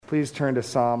please turn to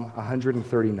Psalm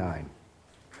 139.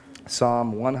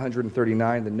 Psalm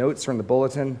 139. The notes are in the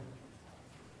bulletin.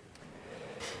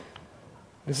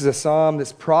 This is a psalm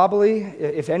that's probably,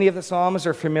 if any of the psalms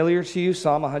are familiar to you,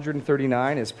 Psalm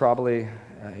 139 is probably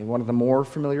one of the more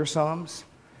familiar psalms.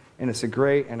 And it's a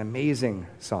great and amazing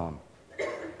psalm.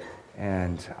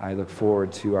 And I look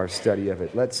forward to our study of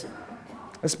it. Let's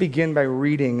begin by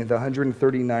reading the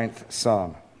 139th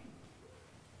psalm.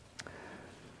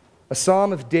 A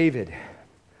psalm of David.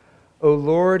 O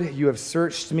Lord, you have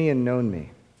searched me and known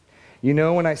me. You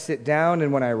know when I sit down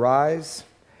and when I rise.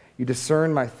 You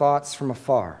discern my thoughts from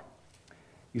afar.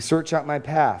 You search out my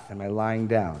path and my lying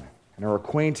down, and are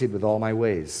acquainted with all my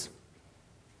ways.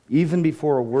 Even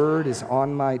before a word is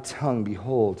on my tongue,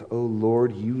 behold, O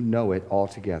Lord, you know it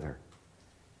altogether.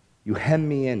 You hem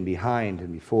me in behind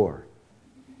and before.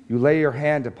 You lay your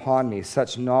hand upon me.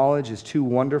 Such knowledge is too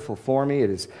wonderful for me. It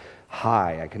is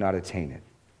high, I cannot attain it.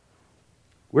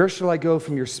 Where shall I go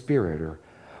from your spirit, or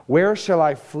where shall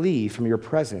I flee from your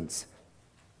presence?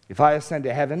 If I ascend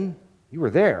to heaven, you are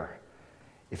there.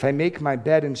 If I make my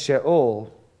bed in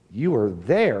Sheol, you are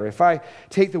there. If I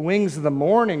take the wings of the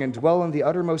morning and dwell in the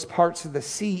uttermost parts of the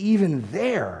sea, even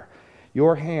there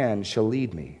your hand shall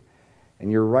lead me, and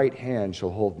your right hand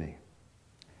shall hold me.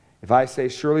 If I say,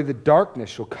 surely the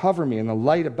darkness shall cover me, and the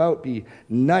light about be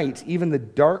night, even the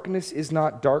darkness is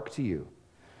not dark to you.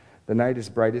 The night is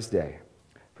bright as day,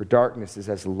 for darkness is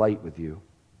as light with you.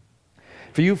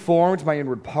 For you formed my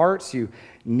inward parts, you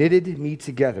knitted me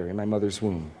together in my mother's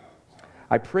womb.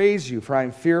 I praise you, for I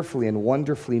am fearfully and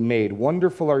wonderfully made.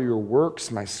 Wonderful are your works,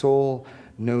 my soul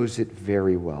knows it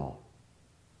very well.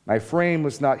 My frame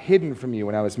was not hidden from you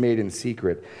when I was made in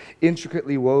secret,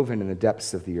 intricately woven in the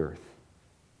depths of the earth.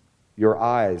 Your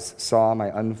eyes saw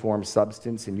my unformed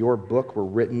substance. In your book were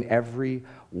written, every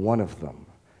one of them,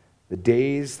 the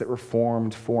days that were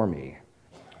formed for me,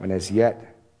 when as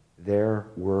yet there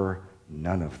were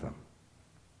none of them.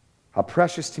 How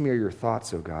precious to me are your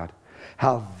thoughts, O God.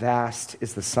 How vast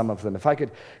is the sum of them. If I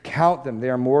could count them, they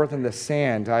are more than the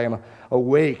sand. I am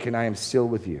awake and I am still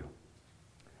with you.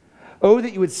 Oh,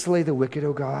 that you would slay the wicked,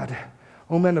 O God.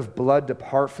 O men of blood,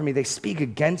 depart from me. They speak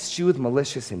against you with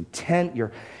malicious intent.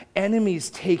 Your enemies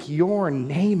take your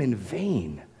name in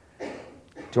vain.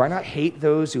 Do I not hate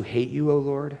those who hate you, O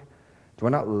Lord? Do I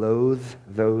not loathe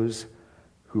those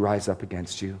who rise up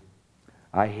against you?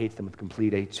 I hate them with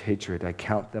complete hatred. I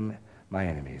count them my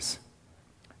enemies.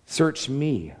 Search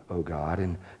me, O God,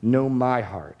 and know my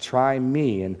heart. Try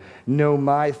me and know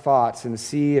my thoughts, and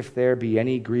see if there be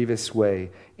any grievous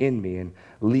way in me, and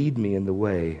lead me in the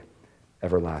way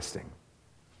everlasting.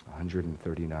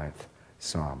 139th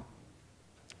Psalm.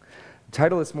 The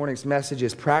title of this morning's message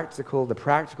is The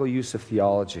Practical Use of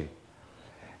Theology.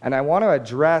 And I want to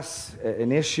address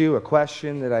an issue, a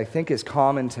question that I think is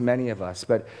common to many of us.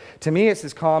 But to me, it's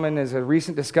as common as a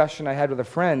recent discussion I had with a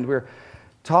friend. We're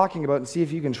talking about, and see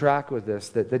if you can track with this,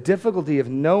 that the difficulty of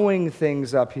knowing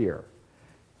things up here,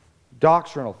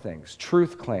 doctrinal things,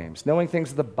 truth claims, knowing things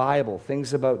of the Bible,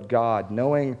 things about God,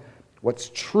 knowing what's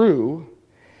true,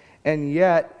 and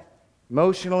yet,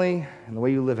 emotionally, and the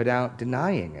way you live it out,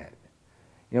 denying it.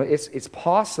 You know, it's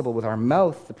possible with our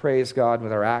mouth to praise God,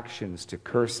 with our actions to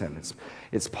curse Him.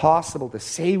 It's possible to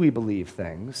say we believe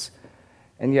things,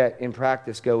 and yet in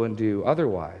practice go and do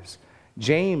otherwise.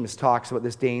 James talks about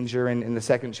this danger in the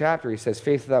second chapter. He says,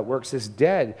 faith without works is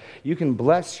dead. You can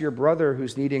bless your brother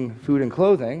who's needing food and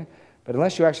clothing, but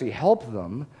unless you actually help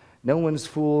them, no one's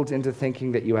fooled into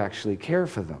thinking that you actually care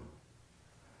for them.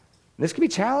 And this can be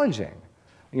challenging.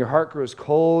 When your heart grows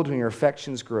cold, when your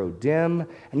affections grow dim,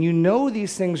 and you know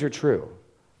these things are true.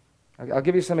 I'll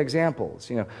give you some examples.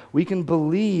 You know, we can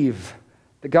believe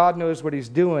that God knows what He's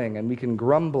doing, and we can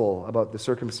grumble about the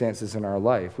circumstances in our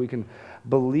life. We can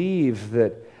believe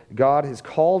that God has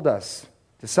called us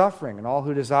to suffering, and all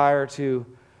who desire to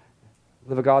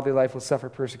live a godly life will suffer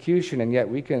persecution, and yet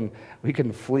we can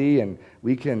flee and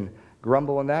we can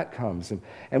grumble when that comes.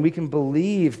 And we can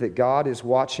believe that God is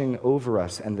watching over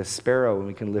us and the sparrow, and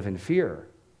we can live in fear.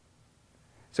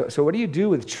 So what do you do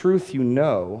with truth you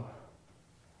know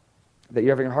that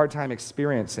you're having a hard time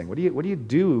experiencing? What do you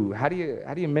do? How do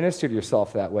you minister to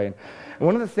yourself that way? And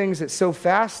one of the things that's so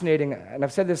fascinating, and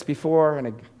I've said this before,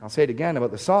 and I'll say it again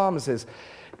about the Psalms, is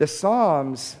the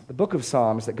Psalms, the book of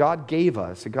Psalms that God gave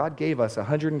us. God gave us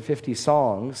 150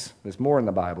 songs. There's more in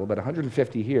the Bible, but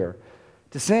 150 here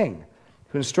to sing,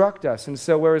 to instruct us. And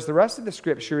so whereas the rest of the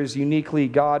Scripture is uniquely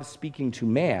God speaking to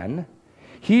man,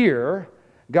 here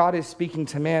God is speaking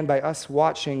to man by us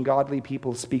watching godly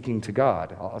people speaking to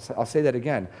God. I'll say that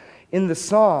again. In the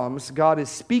Psalms, God is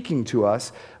speaking to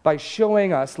us by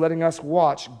showing us, letting us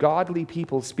watch godly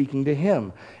people speaking to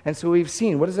him. And so we've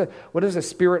seen, what does a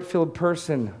spirit-filled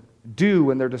person do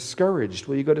when they're discouraged?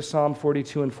 Well, you go to Psalm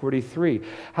 42 and 43.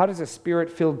 How does a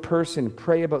spirit-filled person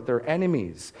pray about their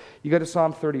enemies? You go to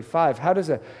Psalm 35. How does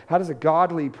a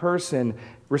godly person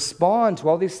respond to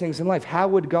all these things in life? How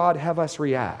would God have us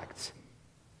react?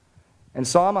 And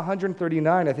Psalm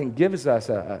 139, I think, gives us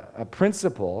a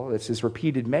principle that's just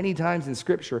repeated many times in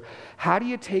Scripture. How do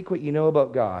you take what you know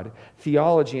about God,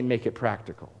 theology, and make it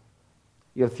practical?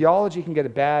 You know, theology can get a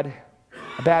bad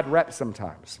rep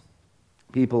sometimes.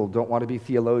 People don't want to be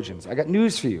theologians. I got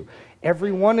news for you.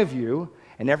 Every one of you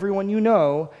and everyone you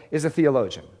know is a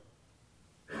theologian.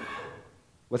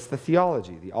 What's the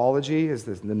theology? Theology is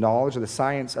the knowledge or the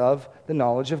science of the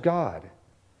knowledge of God.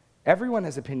 Everyone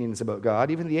has opinions about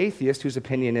God, even the atheist whose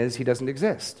opinion is he doesn't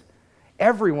exist.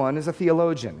 Everyone is a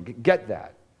theologian. Get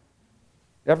that.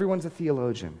 Everyone's a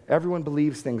theologian. Everyone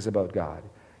believes things about God.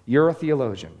 You're a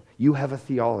theologian. You have a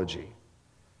theology.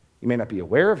 You may not be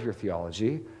aware of your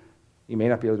theology. You may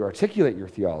not be able to articulate your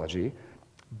theology.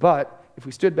 But if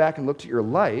we stood back and looked at your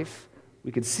life,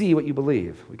 we could see what you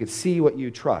believe. We could see what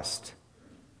you trust.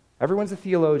 Everyone's a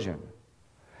theologian.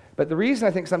 But the reason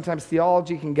I think sometimes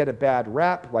theology can get a bad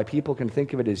rap, why people can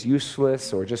think of it as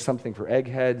useless or just something for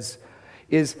eggheads,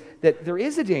 is that there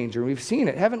is a danger, and we've seen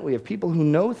it, haven't we, of people who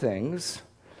know things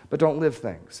but don't live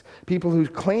things. People who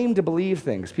claim to believe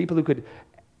things, people who could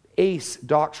ace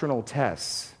doctrinal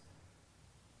tests,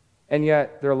 and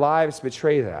yet their lives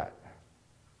betray that.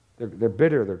 They're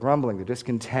bitter, they're grumbling, they're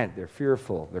discontent, they're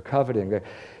fearful, they're coveting.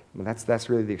 That's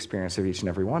really the experience of each and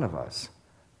every one of us.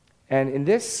 And in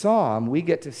this psalm, we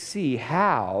get to see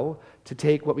how to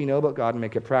take what we know about God and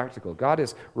make it practical. God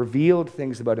has revealed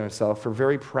things about himself for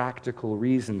very practical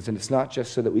reasons, and it's not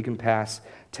just so that we can pass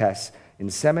tests in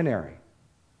seminary.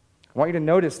 I want you to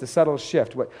notice the subtle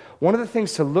shift. One of the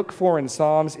things to look for in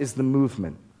psalms is the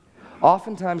movement.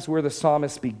 Oftentimes where the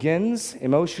psalmist begins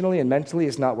emotionally and mentally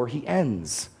is not where he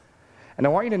ends. And I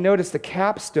want you to notice the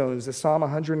capstones of Psalm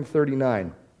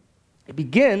 139. It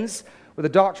begins with a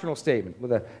doctrinal statement,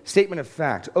 with a statement of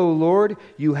fact. O Lord,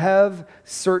 you have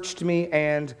searched me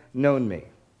and known me.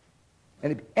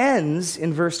 And it ends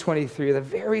in verse 23 with a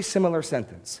very similar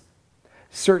sentence.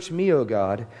 Search me, O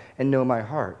God, and know my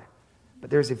heart.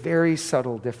 But there's a very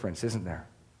subtle difference, isn't there?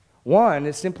 One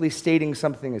is simply stating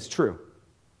something is true.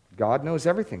 God knows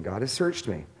everything. God has searched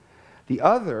me. The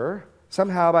other,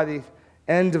 somehow by the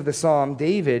end of the psalm,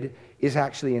 David is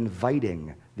actually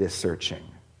inviting this searching.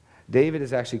 David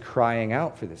is actually crying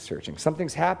out for this searching.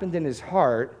 Something's happened in his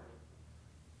heart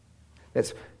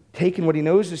that's taken what he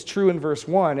knows is true in verse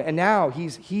 1, and now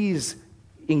he's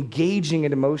engaging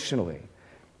it emotionally.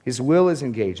 His will is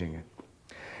engaging it.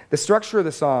 The structure of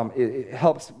the psalm it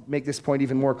helps make this point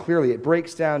even more clearly. It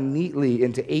breaks down neatly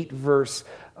into 8-verse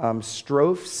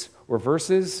strophes or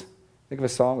verses. Think of a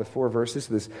song with 4 verses.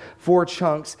 So there's 4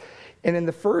 chunks. And in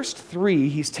the first 3,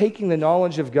 he's taking the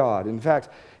knowledge of God. In fact,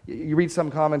 you read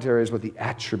some commentaries about the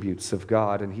attributes of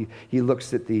God, and he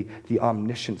looks at the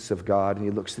omniscience of God, and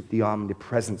he looks at the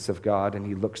omnipresence of God, and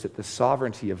he looks at the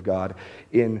sovereignty of God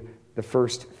in the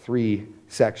first 3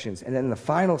 sections. And then the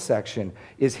final section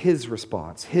is his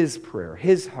response, his prayer,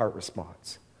 his heart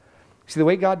response. See, the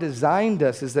way God designed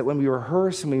us is that when we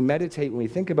rehearse and we meditate, when we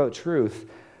think about truth,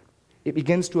 it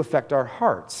begins to affect our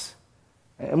hearts.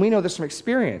 And we know this from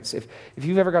experience. If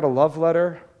you've ever got a love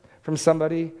letter from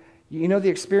somebody, you know the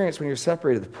experience when you're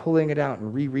separated, of pulling it out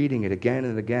and rereading it again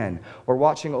and again, or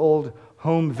watching old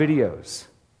home videos,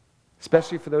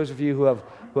 especially for those of you who have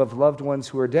loved ones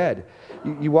who are dead.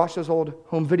 You watch those old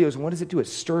home videos, and what does it do? It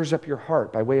stirs up your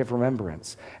heart by way of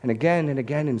remembrance. And again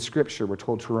in Scripture, we're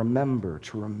told to remember,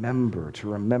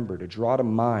 to draw to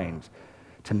mind,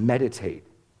 to meditate.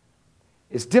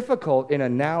 It's difficult in a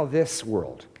now-this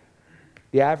world.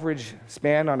 The average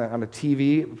span on a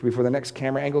TV before the next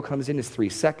camera angle comes in is 3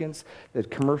 seconds. The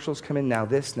commercials come in, now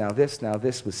this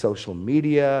with social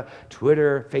media,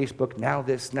 Twitter, Facebook, now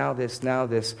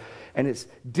this. And it's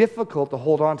difficult to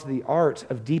hold on to the art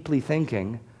of deeply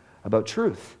thinking about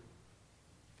truth.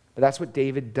 But that's what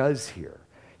David does here.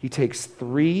 He takes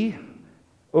 3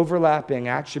 overlapping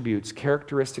attributes,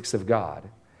 characteristics of God,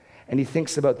 and he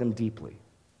thinks about them deeply.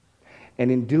 And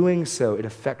in doing so, it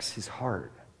affects his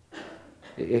heart.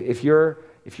 If you're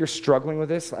struggling with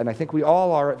this, and I think we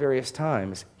all are at various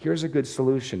times, here's a good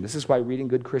solution. This is why reading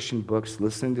good Christian books,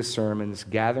 listening to sermons,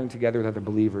 gathering together with other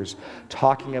believers,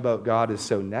 talking about God is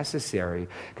so necessary,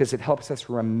 because it helps us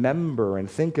remember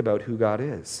and think about who God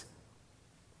is.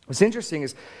 What's interesting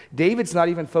is David's not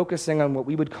even focusing on what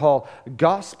we would call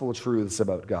gospel truths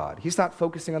about God. He's not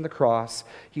focusing on the cross.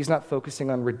 He's not focusing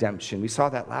on redemption. We saw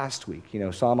that last week,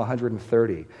 Psalm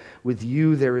 130. With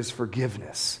you there is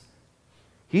forgiveness.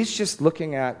 He's just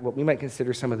looking at what we might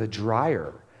consider some of the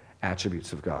drier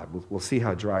attributes of God. We'll see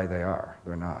how dry they are.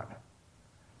 They're not.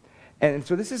 And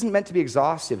so this isn't meant to be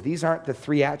exhaustive. These aren't the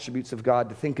 3 attributes of God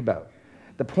to think about.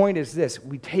 The point is this: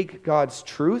 we take God's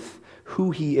truth,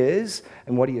 who he is,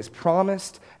 and what he has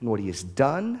promised, and what he has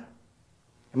done,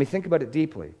 and we think about it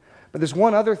deeply. But there's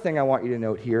one other thing I want you to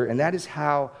note here, and that is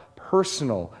how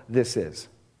personal this is.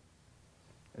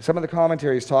 Some of the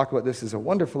commentaries talk about this as a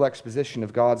wonderful exposition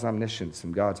of God's omniscience.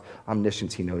 And God's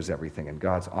omniscience, he knows everything. And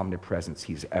God's omnipresence,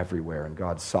 he's everywhere. And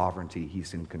God's sovereignty,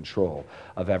 he's in control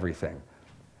of everything.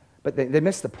 But they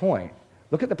miss the point.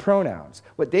 Look at the pronouns.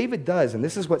 What David does, and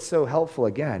this is what's so helpful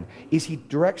again, is he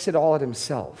directs it all at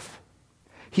himself.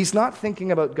 He's not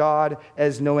thinking about God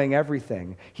as knowing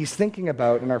everything. He's thinking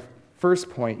about, in our first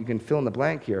point, you can fill in the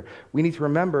blank here, we need to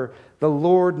remember the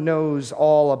Lord knows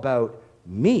all about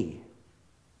me.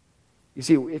 You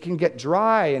see, it can get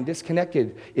dry and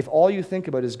disconnected if all you think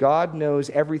about is God knows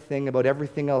everything about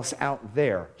everything else out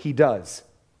there. He does.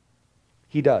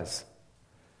 He does.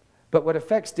 But what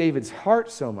affects David's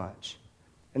heart so much,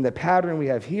 and the pattern we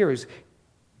have here, is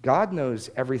God knows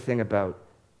everything about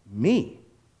me.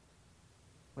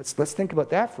 Let's think about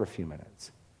that for a few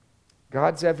minutes.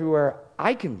 God's everywhere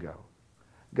I can go.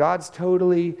 God's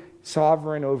totally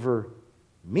sovereign over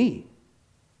me.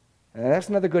 And that's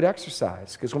another good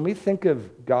exercise, because when we think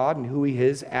of God and who he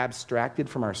is abstracted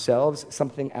from ourselves,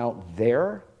 something out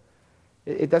there,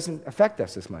 it doesn't affect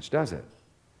us as much, does it?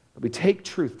 But we take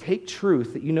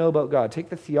truth that you know about God. Take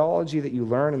the theology that you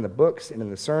learn in the books and in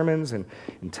the sermons and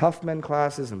in Tough Men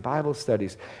classes and Bible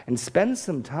studies, and spend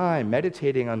some time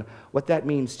meditating on what that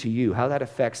means to you, how that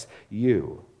affects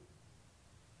you,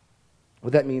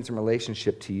 what that means in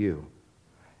relationship to you.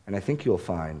 And I think you'll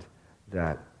find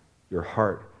that your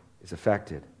heart is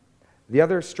affected. The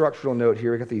other structural note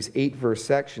here, we've got these 8-verse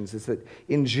sections, is that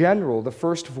in general, the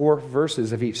first 4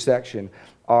 verses of each section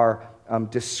are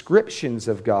descriptions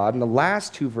of God, and the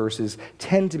last 2 verses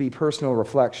tend to be personal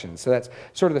reflections. So that's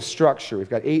sort of the structure. We've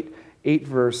got 6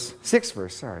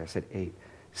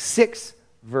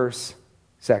 verse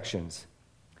sections.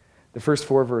 The first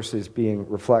 4 verses being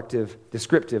reflective,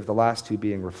 descriptive, the last 2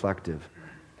 being reflective.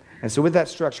 And so with that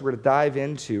structure, we're to dive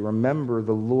into, remember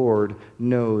the Lord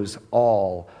knows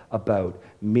all about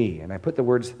me. And I put the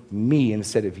words me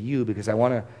instead of you because I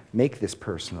want to make this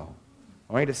personal.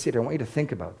 I want you to sit here. I want you to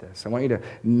think about this. I want you to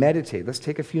meditate. Let's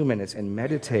take a few minutes and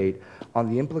meditate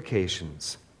on the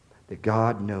implications that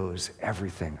God knows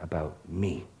everything about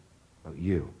me, about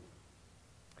you.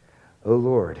 O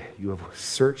Lord, you have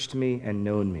searched me and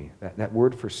known me. That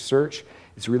word for search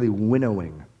is really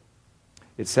winnowing.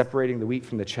 It's separating the wheat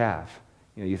from the chaff.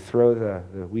 You throw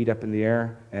the wheat up in the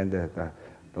air, and the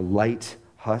light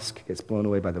husk gets blown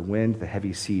away by the wind. The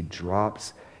heavy seed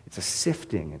drops. It's a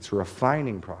sifting. It's a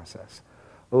refining process.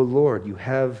 O Lord, you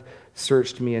have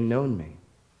searched me and known me.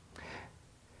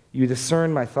 You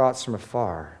discern my thoughts from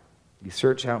afar. You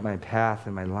search out my path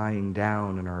and my lying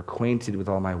down and are acquainted with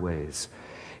all my ways.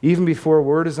 Even before a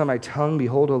word is on my tongue,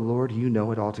 behold, O Lord, you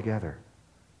know it altogether.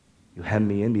 You hem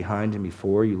me in behind and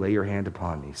before, you lay your hand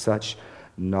upon me. Such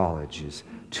knowledge is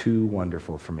too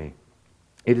wonderful for me.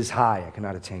 It is high, I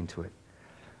cannot attain to it.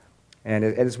 And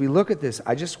as we look at this,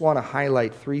 I just want to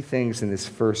highlight 3 things in this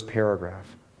first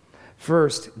paragraph.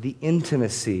 First, the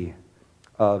intimacy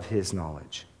of his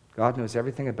knowledge. God knows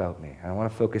everything about me. I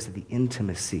want to focus on the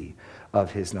intimacy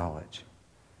of his knowledge.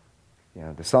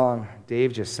 The song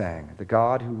Dave just sang, the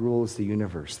God who rules the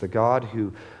universe, the God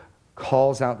who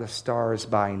calls out the stars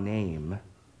by name,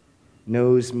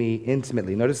 knows me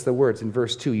intimately. Notice the words in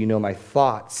verse 2, you know my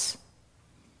thoughts.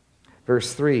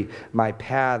 Verse 3, my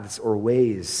paths or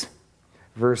ways.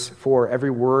 Verse 4,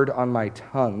 every word on my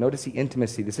tongue. Notice the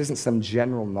intimacy. This isn't some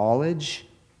general knowledge.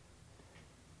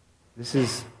 This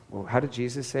is, how did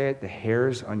Jesus say it? The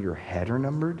hairs on your head are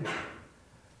numbered.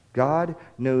 God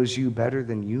knows you better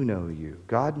than you know you.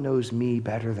 God knows me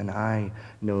better than I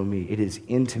know me. It is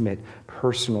intimate,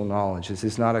 personal knowledge. This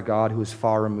is not a God who is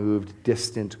far removed,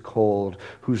 distant, cold,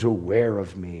 who's aware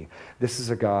of me. This is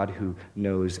a God who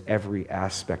knows every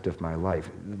aspect of my life.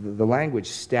 The language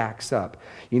stacks up.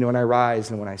 When I rise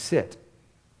and when I sit,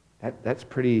 that's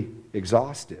pretty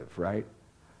exhaustive, right?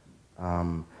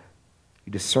 You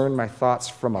discern my thoughts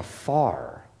from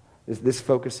afar. This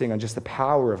focusing on just the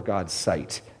power of God's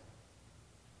sight.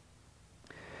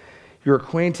 You're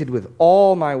acquainted with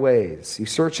all my ways. You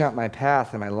search out my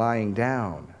path and my lying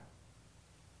down.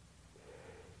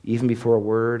 Even before a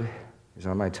word is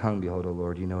on my tongue, behold, O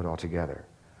Lord, you know it altogether.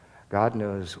 God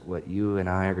knows what you and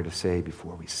I are going to say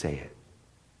before we say it.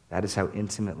 That is how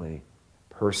intimately,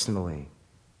 personally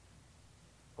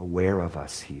aware of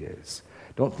us he is.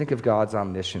 Don't think of God's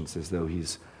omniscience as though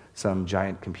he's some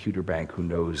giant computer bank who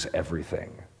knows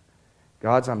everything.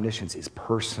 God's omniscience is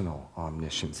personal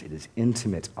omniscience. It is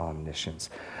intimate omniscience.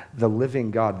 The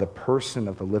living God, the person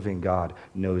of the living God,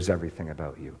 knows everything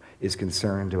about you, is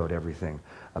concerned about everything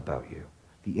about you.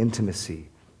 The intimacy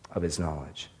of his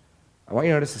knowledge. I want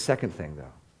you to notice the second thing,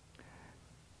 though.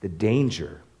 The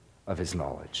danger of his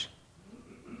knowledge.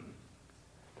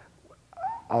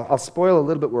 I'll spoil a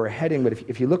little bit where we're heading, but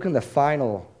if you look in the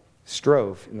final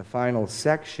strophe, in the final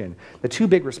section, the two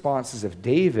big responses of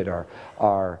David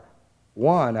are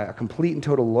one, a complete and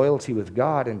total loyalty with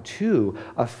God, and two,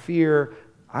 a fear,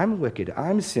 I'm wicked,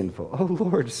 I'm sinful. Oh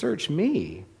Lord, search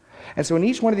me. And so in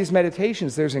each one of these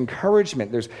meditations, there's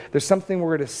encouragement. There's something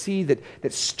we're going to see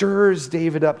that stirs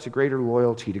David up to greater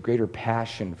loyalty, to greater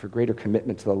passion, for greater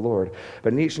commitment to the Lord.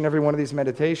 But in each and every one of these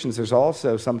meditations, there's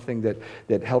also something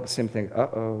that helps him think,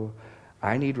 uh-oh,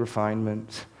 I need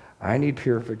refinement. I need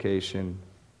purification.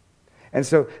 And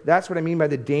so that's what I mean by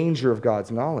the danger of God's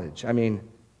knowledge. I mean,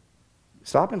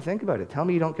 stop and think about it. Tell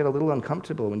me you don't get a little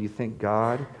uncomfortable when you think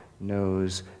God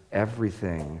knows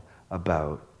everything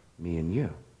about me and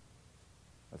you.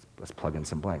 Let's plug in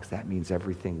some blanks. That means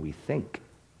everything we think.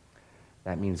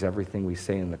 That means everything we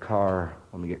say in the car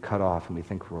when we get cut off and we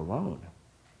think we're alone.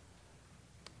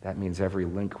 That means every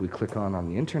link we click on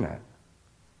the internet.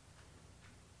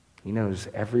 He knows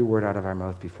every word out of our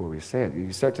mouth before we say it.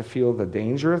 You start to feel the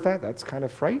danger of that? That's kind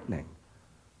of frightening.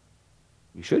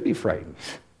 You should be frightened.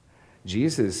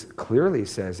 Jesus clearly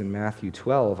says in Matthew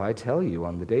 12, I tell you,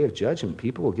 on the day of judgment,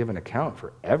 people will give an account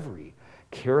for every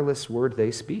careless word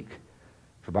they speak.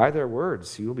 For by their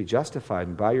words you will be justified,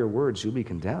 and by your words you'll be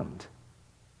condemned.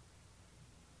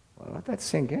 Well, let that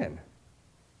sink in.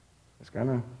 It's kind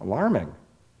of alarming.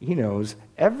 He knows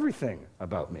everything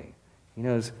about me. He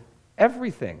knows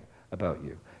everything about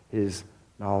you. His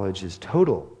knowledge is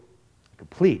total,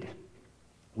 complete.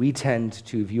 We tend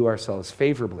to view ourselves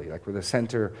favorably, like we're the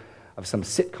center of some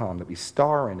sitcom that we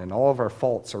star in, and all of our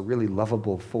faults are really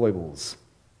lovable foibles.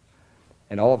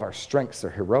 And all of our strengths are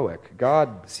heroic.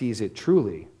 God sees it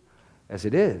truly as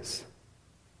it is.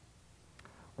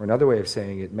 Or another way of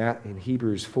saying it, in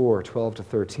Hebrews 4, 12 to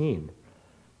 13,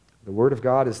 the word of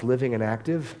God is living and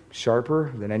active,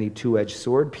 sharper than any two-edged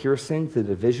sword, piercing to the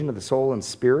division of the soul and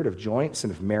spirit, of joints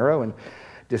and of marrow, and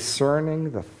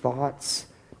discerning the thoughts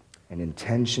and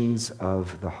intentions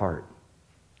of the heart.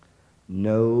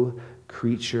 No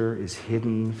creature is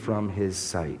hidden from his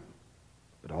sight,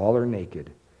 but all are naked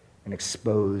and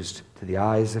exposed to the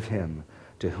eyes of him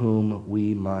to whom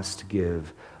we must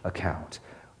give account.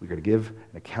 We're going to give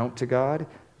an account to God,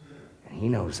 and he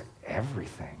knows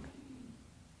everything.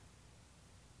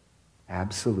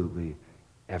 Absolutely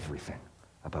everything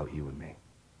about you and me.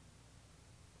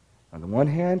 On the one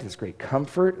hand, this great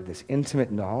comfort, this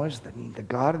intimate knowledge that the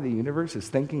God of the universe is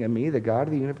thinking of me, the God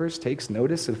of the universe takes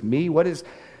notice of me. What is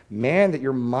man that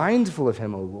you're mindful of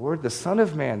him, O Lord, the Son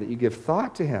of Man that you give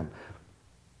thought to him?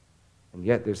 And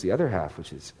yet there's the other half,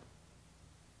 which is,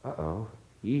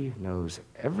 he knows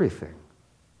everything.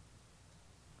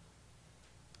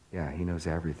 Yeah, he knows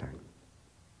everything.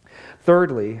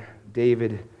 Thirdly,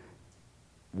 David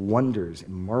wonders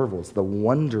and marvels the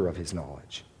wonder of his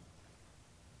knowledge.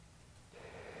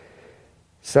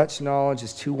 Such knowledge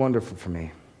is too wonderful for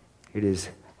me. It is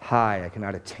high. I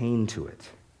cannot attain to it.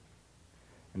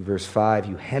 In verse 5,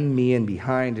 you hem me in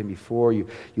behind and before, you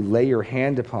lay your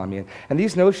hand upon me. And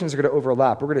these notions are going to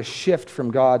overlap. We're going to shift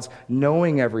from God's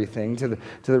knowing everything to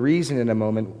the reason in a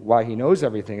moment why he knows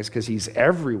everything is because he's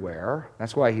everywhere.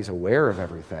 That's why he's aware of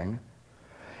everything.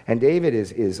 And David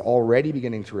is already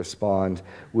beginning to respond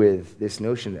with this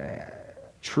notion,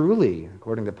 truly,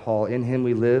 according to Paul, in him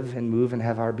we live and move and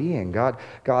have our being.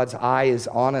 God's eye is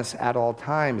on us at all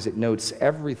times. It notes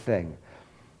everything.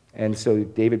 And so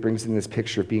David brings in this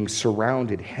picture of being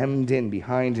surrounded, hemmed in,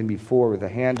 behind and before, with a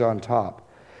hand on top.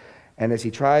 And as he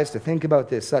tries to think about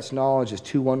this, such knowledge is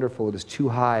too wonderful, it is too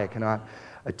high, I cannot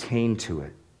attain to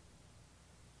it.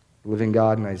 The living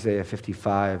God in Isaiah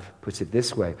 55 puts it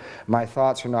this way, my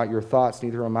thoughts are not your thoughts,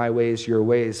 neither are my ways your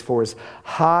ways. For as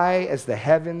high as the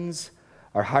heavens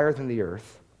are higher than the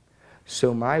earth,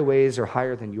 so my ways are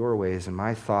higher than your ways, and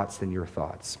my thoughts than your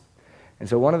thoughts. And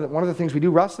so one of the things we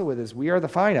do wrestle with is we are the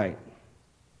finite,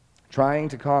 trying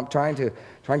to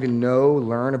know,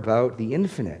 learn about the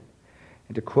infinite.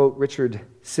 And to quote Richard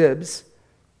Sibbes,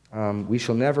 we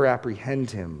shall never apprehend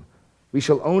him, We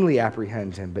shall only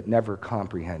apprehend him, but never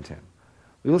comprehend him.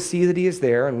 We will see that he is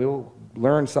there, and we will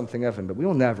learn something of him, but we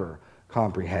will never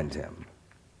comprehend him.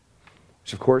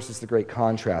 Which, of course, is the great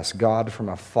contrast. God from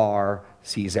afar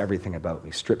sees everything about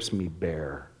me, strips me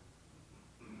bare.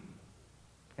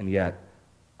 And yet,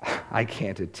 I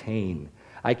can't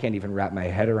even wrap my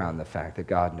head around the fact that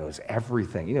God knows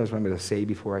everything. He knows what I'm going to say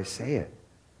before I say it.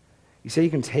 You say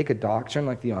you can take a doctrine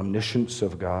like the omniscience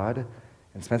of God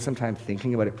and spend some time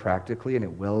thinking about it practically, and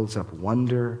it wells up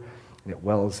wonder, and it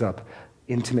wells up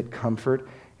intimate comfort,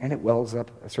 and it wells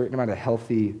up a certain amount of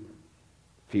healthy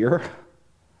fear.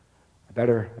 I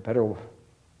better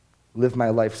live my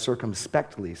life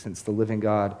circumspectly, since the living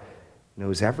God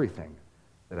knows everything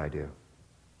that I do.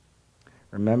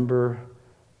 Remember,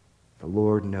 the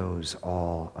Lord knows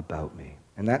all about me.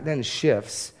 And that then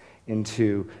shifts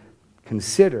into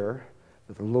consider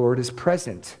that the Lord is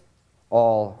present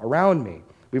all around me.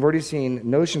 We've already seen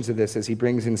notions of this as he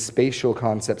brings in spatial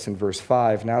concepts in verse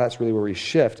 5. Now that's really where we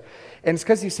shift. And it's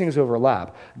because these things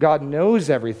overlap. God knows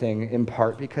everything in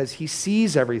part because he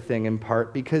sees everything in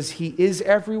part because he is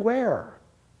everywhere.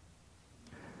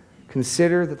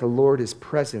 Consider that the Lord is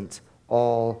present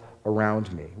all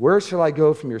around me. Where shall I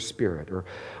go from your spirit? Or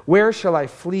where shall I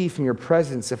flee from your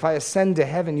presence? If I ascend to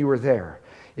heaven, you are there.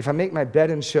 If I make my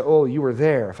bed in Sheol, you are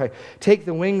there. If I take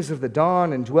the wings of the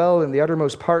dawn and dwell in the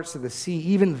uttermost parts of the sea,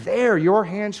 even there your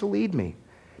hand shall lead me,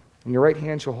 and your right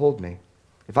hand shall hold me.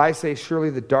 If I say, surely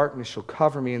the darkness shall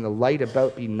cover me, and the light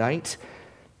about be night,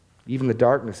 even the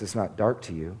darkness is not dark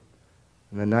to you,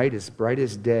 and the night is bright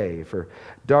as day, for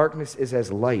darkness is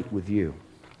as light with you.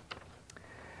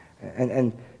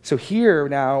 And so here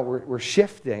now we're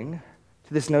shifting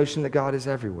to this notion that God is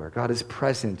everywhere. God is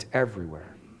present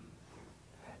everywhere.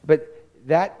 But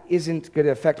that isn't going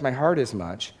to affect my heart as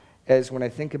much as when I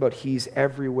think about he's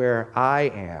everywhere I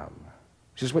am,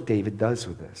 which is what David does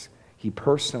with this. He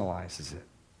personalizes it.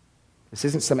 This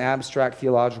isn't some abstract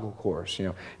theological course.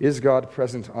 Is God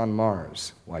present on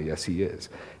Mars? Why, yes, he is.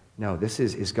 No, this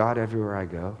is God everywhere I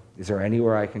go? Is there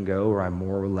anywhere I can go where I'm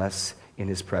more or less in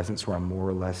his presence, where I'm more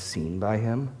or less seen by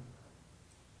him?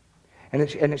 And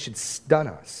it should stun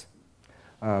us.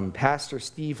 Pastor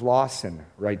Steve Lawson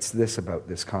writes this about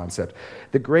this concept.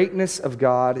 The greatness of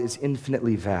God is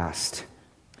infinitely vast.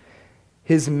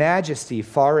 His majesty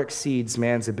far exceeds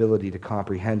man's ability to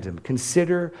comprehend him.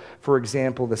 Consider, for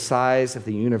example, the size of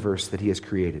the universe that he has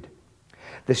created,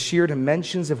 the sheer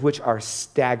dimensions of which are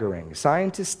staggering.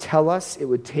 Scientists tell us it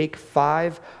would take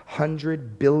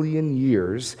 500 billion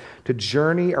years to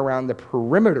journey around the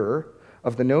perimeter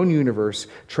of the known universe,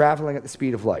 traveling at the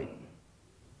speed of light.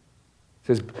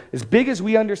 So as big as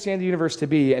we understand the universe to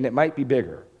be, and it might be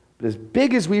bigger, but as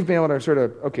big as we've been able to sort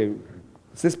of, okay,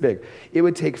 it's this big, it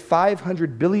would take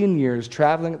 500 billion years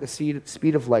traveling at the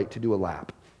speed of light to do a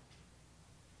lap.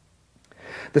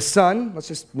 The sun, let's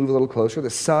just move a little closer. The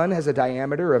sun has a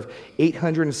diameter of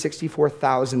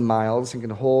 864,000 miles and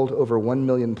can hold over 1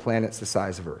 million planets the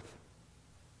size of Earth.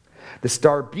 The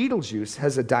star Betelgeuse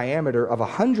has a diameter of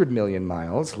 100 million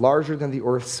miles, larger than the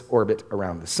Earth's orbit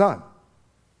around the sun.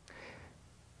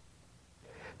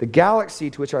 The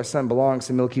galaxy to which our sun belongs,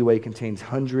 the Milky Way, contains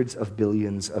hundreds of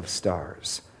billions of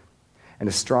stars. And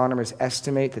astronomers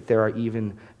estimate that there are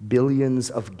even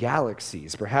billions of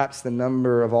galaxies, perhaps the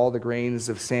number of all the grains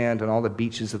of sand on all the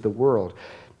beaches of the world.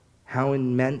 How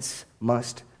immense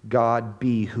must God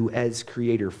be, who as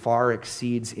creator far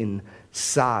exceeds in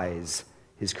size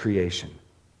his creation?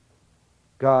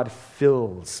 God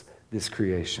fills this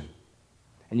creation.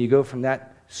 And you go from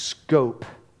that scope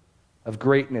of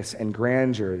greatness and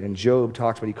grandeur. And Job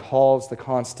talks about, he calls the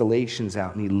constellations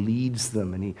out and he leads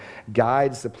them and he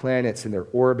guides the planets in their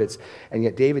orbits. And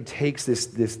yet David takes this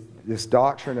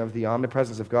doctrine of the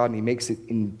omnipresence of God and he makes it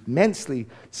immensely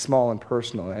small and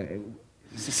personal. And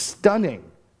it's stunning.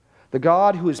 The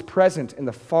God who is present in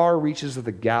the far reaches of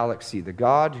the galaxy, the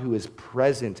God who is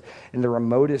present in the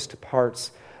remotest parts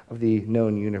of the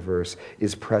known universe,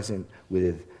 is present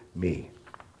with me.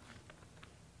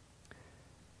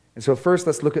 And so first,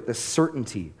 let's look at the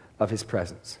certainty of his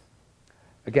presence.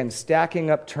 Again, stacking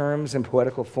up terms in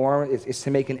poetical form is to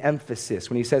make an emphasis.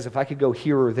 When he says, if I could go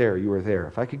here or there, you are there.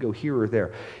 If I could go here or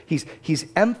there. He's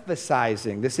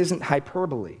emphasizing this isn't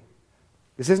hyperbole.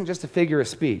 This isn't just a figure of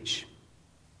speech.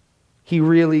 He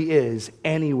really is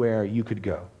anywhere you could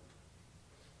go.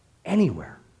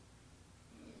 Anywhere.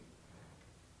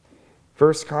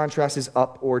 First contrast is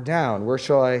up or down. Where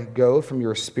shall I go from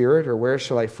your spirit, or where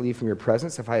shall I flee from your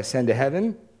presence? If I ascend to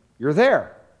heaven, you're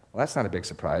there. Well, that's not a big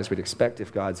surprise. We'd expect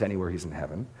if God's anywhere, he's in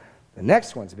heaven. The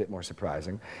next one's a bit more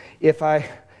surprising. If I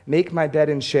make my bed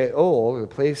in Sheol, or the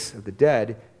place of the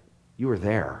dead, you were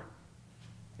there.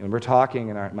 And we're talking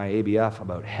in my ABF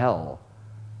about hell.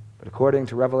 But according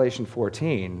to Revelation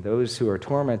 14, those who are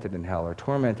tormented in hell are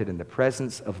tormented in the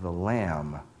presence of the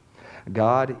Lamb.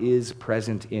 God is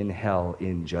present in hell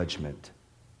in judgment.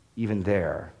 Even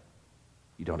there,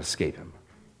 you don't escape him.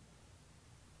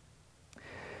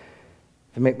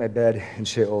 If I make my bed in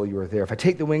Sheol, you are there. If I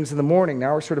take the wings of the morning,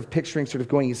 now we're sort of picturing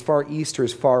going as far east or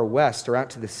as far west or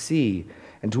out to the sea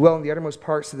and dwell in the uttermost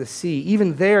parts of the sea.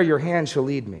 Even there your hand shall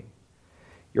lead me.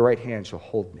 Your right hand shall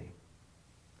hold me.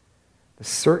 The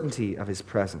certainty of his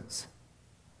presence.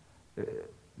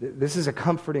 This is a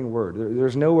comforting word.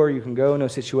 There's nowhere you can go, no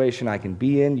situation I can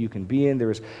be in, you can be in. There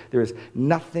is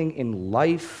nothing in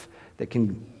life that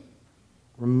can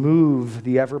remove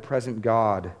the ever-present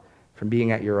God from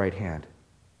being at your right hand.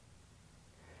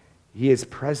 He is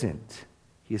present.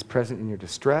 He is present in your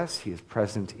distress. He is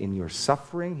present in your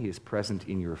suffering. He is present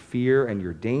in your fear and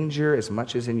your danger as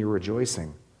much as in your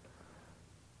rejoicing.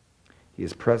 He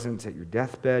is present at your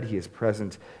deathbed. He is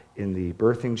present in the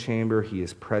birthing chamber. He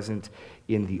is present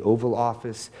in the Oval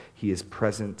Office. He is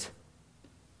present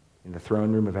in the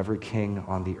throne room of every king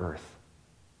on the earth.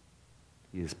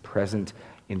 He is present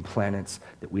in planets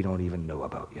that we don't even know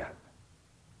about yet.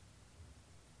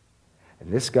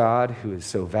 And this God, who is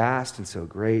so vast and so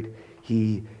great,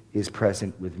 he is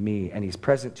present with me, and he's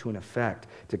present to an effect,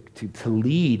 to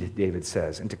lead, David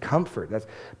says, and to comfort. That's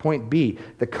point B,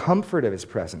 the comfort of his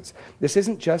presence. This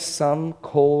isn't just some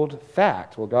cold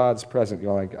fact. Well, God's present.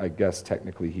 I guess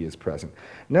technically he is present.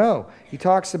 No, he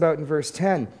talks about in verse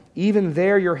 10, even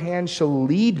there your hand shall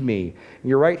lead me, and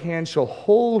your right hand shall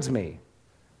hold me.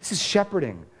 This is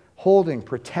shepherding, holding,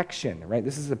 protection, right?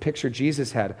 This is the picture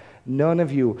Jesus had. None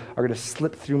of you are going to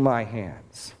slip through my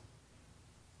hands.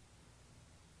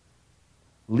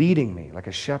 Leading me like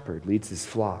a shepherd leads his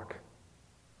flock.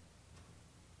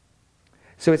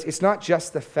 So it's not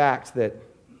just the fact that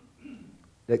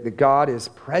God is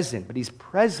present, but he's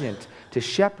present to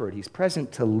shepherd, he's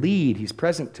present to lead, he's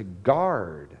present to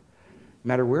guard, no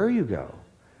matter where you go,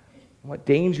 what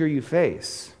danger you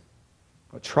face,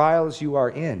 what trials you are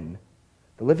in.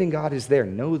 The living God is there.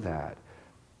 Know that.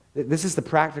 This is the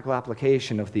practical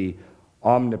application of the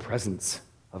omnipresence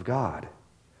of God.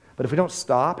 But if we don't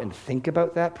stop and think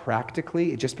about that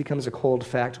practically, it just becomes a cold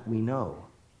fact we know.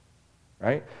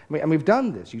 Right? And we've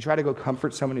done this. You try to go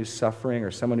comfort someone who's suffering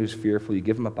or someone who's fearful. You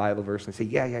give them a Bible verse and they say,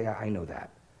 yeah, I know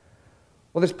that.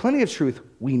 Well, there's plenty of truth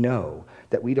we know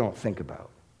that we don't think about.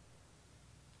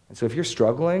 And so if you're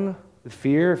struggling with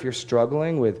fear, if you're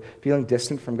struggling with feeling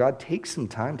distant from God, take some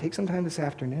time this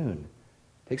afternoon.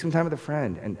 Take some time with a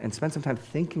friend and spend some time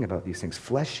thinking about these things,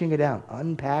 fleshing it out,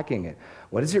 unpacking it.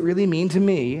 What does it really mean to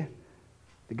me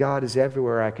that God is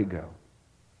everywhere I could go?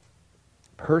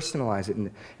 Personalize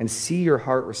it and see your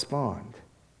heart respond.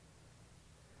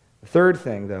 The third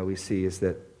thing, though, we see is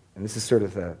that, and this is sort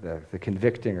of the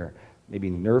convicting or maybe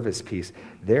nervous piece,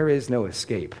 there is no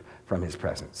escape from his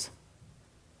presence.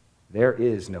 There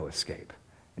is no escape.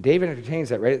 And David entertains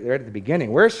that right at the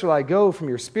beginning. Where shall I go from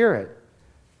your spirit?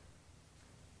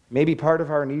 Maybe part of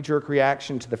our knee-jerk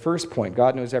reaction to the first point,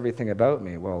 God knows everything about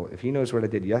me. Well, if he knows what I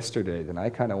did yesterday, then I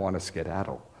kind of want to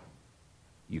skedaddle.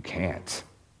 You can't.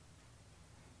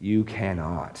 You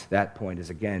cannot. That point is,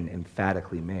 again,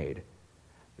 emphatically made.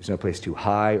 There's no place too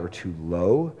high or too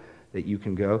low that you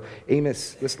can go.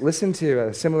 Amos, listen to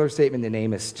a similar statement in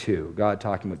Amos 2, God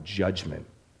talking about judgment.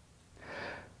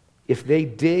 If they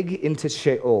dig into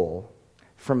Sheol,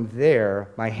 from there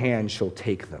my hand shall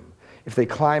take them. If they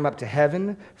climb up to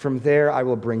heaven, from there I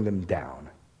will bring them down.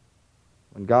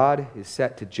 When God is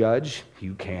set to judge,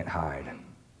 you can't hide.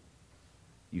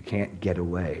 You can't get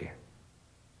away.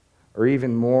 Or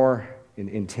even more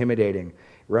intimidating,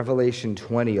 Revelation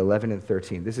 20, 11 and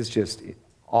 13. This is just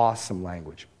awesome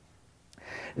language.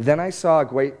 Then I saw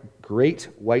a great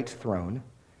white throne,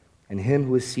 and him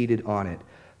who was seated on it.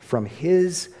 From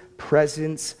his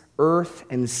presence, earth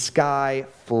and sky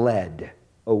fled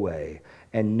away,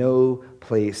 and no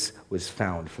place was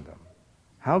found for them.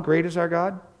 How great is our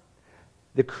God?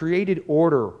 The created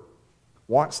order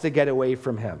wants to get away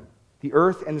from him. The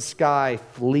earth and sky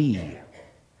flee,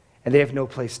 and they have no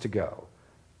place to go.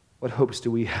 What hopes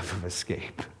do we have of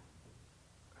escape?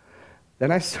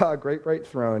 Then I saw a great white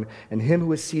throne, and him who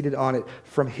was seated on it.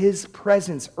 From his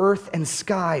presence, earth and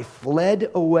sky fled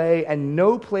away, and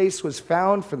no place was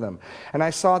found for them. And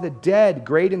I saw the dead,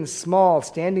 great and small,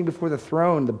 standing before the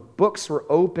throne. The books were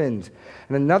opened,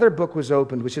 and another book was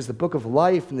opened, which is the book of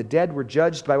life, and the dead were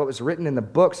judged by what was written in the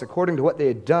books, according to what they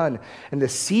had done. And the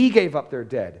sea gave up their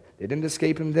dead. They didn't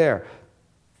escape him there.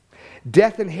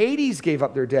 Death and Hades gave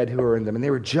up their dead who were in them, and they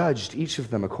were judged, each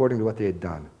of them, according to what they had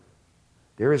done.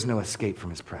 There is no escape from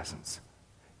his presence.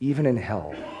 Even in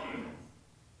hell,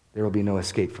 there will be no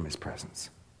escape from his presence.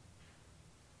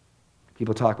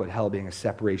 People talk about hell being a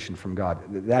separation from God.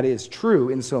 That is true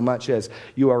in so much as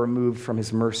you are removed from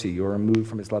his mercy, you are removed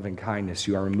from his loving kindness,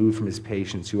 you are removed from his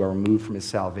patience, you are removed from his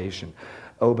salvation.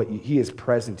 Oh, but he is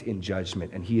present in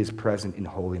judgment, and he is present in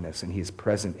holiness, and he is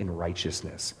present in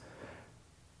righteousness.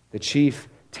 The chief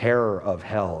terror of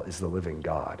hell is the living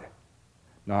God,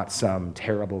 not some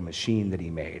terrible machine that he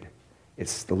made.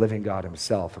 It's the living God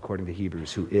himself, according to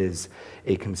Hebrews, who is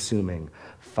a consuming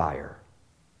fire.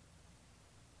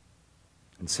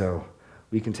 And so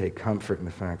we can take comfort in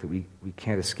the fact that we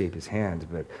can't escape his hand,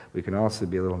 but we can also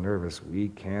be a little nervous. We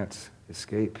can't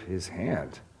escape his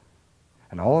hand.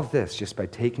 And all of this just by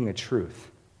taking a truth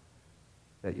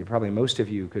that most of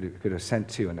you could assent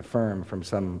to and affirm from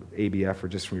some ABF or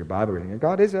just from your Bible reading.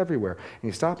 God is everywhere. And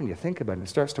you stop and you think about it, and it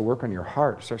starts to work on your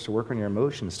heart, it starts to work on your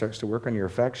emotions, it starts to work on your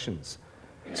affections.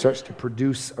 It starts to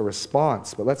produce a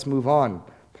response. But let's move on.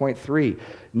 Point 3,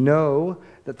 know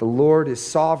that the Lord is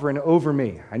sovereign over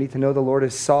me. I need to know the Lord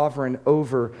is sovereign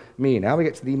over me. Now we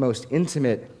get to the most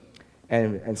intimate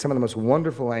and some of the most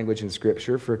wonderful language in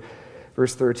Scripture. For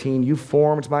verse 13, you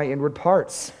formed my inward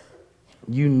parts.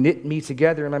 You knit me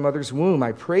together in my mother's womb.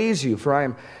 I praise you, for I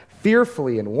am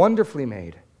fearfully and wonderfully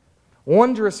made.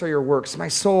 Wondrous are your works. My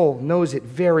soul knows it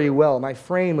very well. My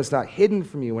frame was not hidden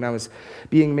from you when I was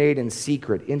being made in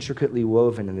secret, intricately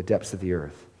woven in the depths of the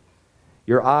earth.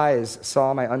 Your eyes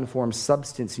saw my unformed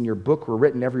substance. In your book were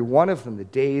written, every one of them, the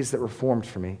days that were formed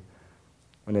for me,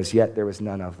 when as yet there was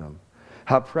none of them.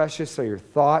 How precious are your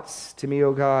thoughts to me,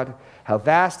 O God. How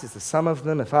vast is the sum of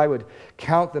them. If I would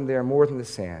count them, they are more than the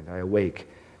sand. I awake,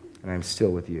 and I am still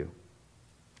with you.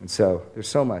 And so there's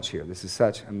so much here. This is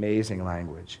such amazing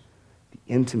language.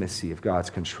 The intimacy of God's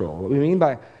control. What we mean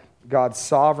by God's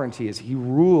sovereignty is he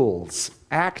rules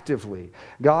actively.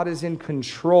 God is in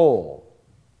control.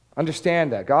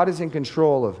 Understand that. God is in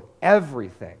control of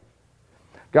everything.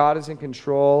 God is in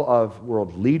control of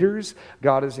world leaders.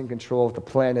 God is in control of the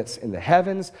planets in the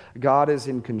heavens. God is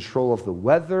in control of the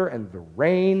weather and the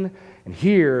rain. And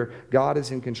here, God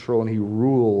is in control and he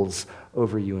rules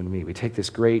over you and me. We take this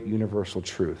great universal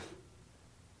truth.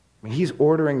 I mean, he's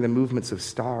ordering the movements of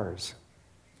stars,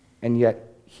 and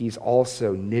yet he's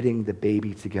also knitting the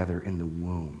baby together in the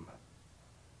womb.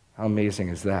 How amazing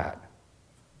is that?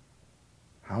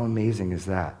 How amazing is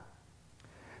that?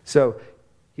 So,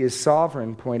 he is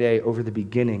sovereign, point A, over the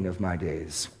beginning of my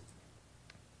days.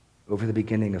 Over the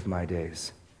beginning of my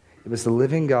days. It was the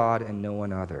living God and no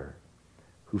one other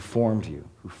who formed you,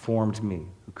 who formed me,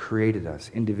 who created us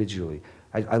individually.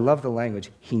 I love the language.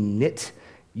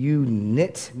 You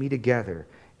knit me together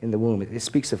in the womb. It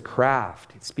speaks of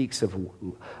craft. It speaks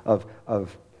of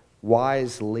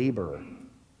wise labor.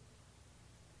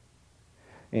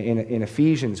 In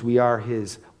Ephesians, we are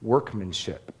his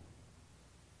workmanship.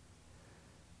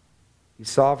 He's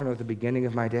sovereign at the beginning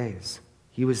of my days.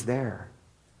 He was there.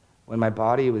 When my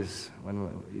body was,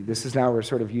 this is now we're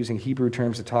sort of using Hebrew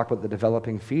terms to talk about the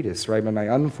developing fetus, right? When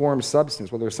my unformed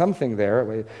substance, well, there was something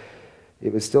there.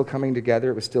 It was still coming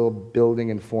together. It was still building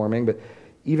and forming. But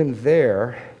even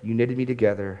there, you knitted me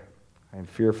together. I am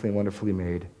fearfully and wonderfully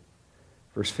made.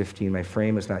 Verse 15, my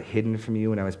frame was not hidden from you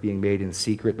when I was being made in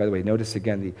secret. By the way, notice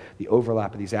again the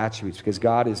overlap of these attributes, because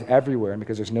God is everywhere and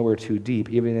because there's nowhere too deep.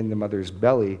 Even in the mother's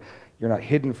belly, you're not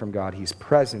hidden from God. He's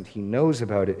present. He knows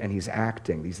about it, and he's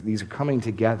acting. These are coming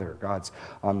together, God's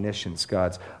omniscience,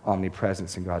 God's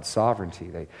omnipresence, and God's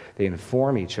sovereignty. They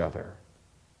inform each other.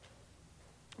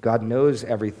 God knows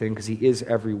everything because he is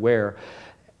everywhere,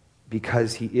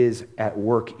 because he is at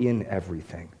work in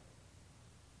everything.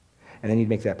 And then he'd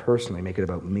make that personally, make it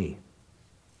about me.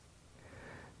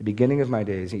 The beginning of my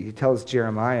days, he tells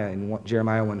Jeremiah in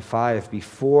Jeremiah 1:5,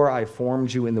 before I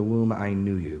formed you in the womb, I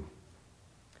knew you.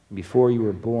 And before you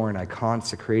were born, I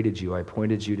consecrated you. I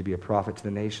appointed you to be a prophet to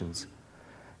the nations.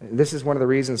 This is one of the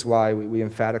reasons why we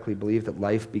emphatically believe that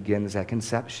life begins at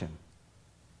conception.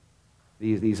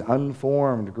 These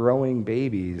unformed, growing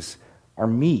babies are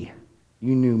me.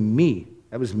 You knew me.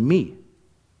 That was me.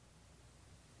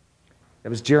 That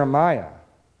was Jeremiah.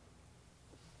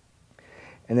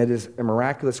 And it is a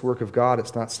miraculous work of God.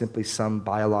 It's not simply some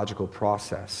biological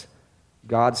process.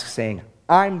 God's saying,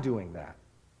 I'm doing that.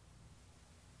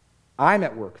 I'm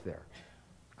at work there.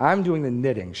 I'm doing the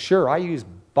knitting. Sure, I use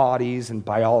bodies and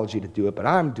biology to do it, but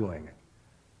I'm doing it.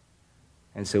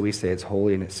 And so we say it's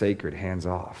holy and it's sacred, hands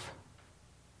off.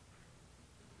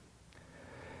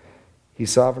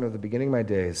 He's sovereign of the beginning of my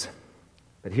days.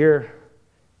 But here's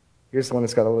the one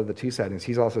that's got all of the two sidings.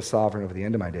 He's also sovereign over the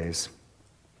end of my days.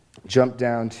 Jump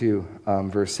down to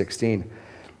verse 16.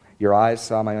 Your eyes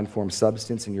saw my unformed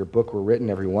substance, and your book were written,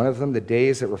 every one of them, the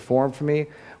days that were formed for me,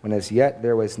 when as yet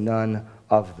there was none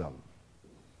of them.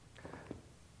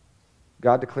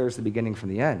 God declares the beginning from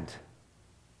the end.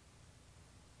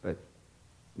 But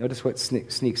notice what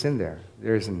sneaks in there.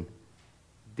 There's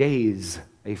days,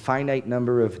 a finite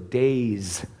number of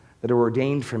days that are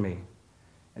ordained for me.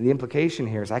 And the implication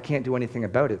here is I can't do anything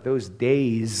about it. Those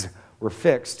days were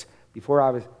fixed before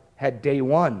I had day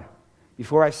one,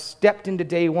 before I stepped into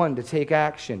day one to take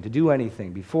action, to do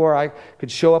anything, before I could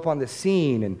show up on the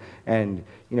scene and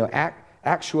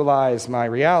actualize my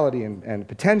reality and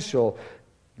potential.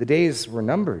 The days were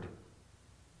numbered.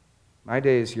 My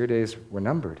days, your days were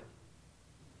numbered.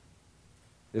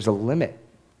 There's a limit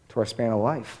to our span of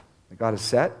life that God has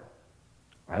set.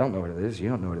 I don't know what it is. You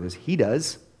don't know what it is. He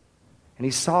does. And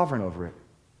He's sovereign over it.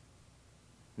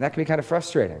 And that can be kind of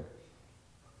frustrating.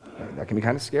 That can be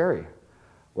kind of scary.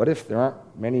 What if there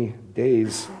aren't many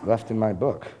days left in my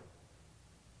book?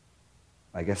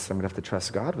 I guess I'm going to have to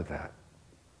trust God with that.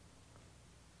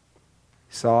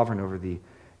 He's sovereign over the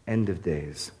end of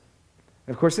days.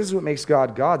 And of course, this is what makes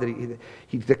God God, that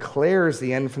he declares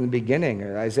the end from the beginning.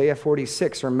 Isaiah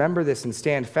 46, remember this and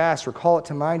stand fast. Recall it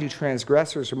to mind, you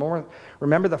transgressors.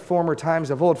 Remember the former times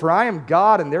of old. For I am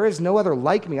God, and there is no other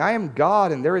like me. I am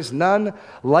God, and there is none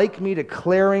like me,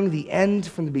 declaring the end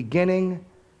from the beginning.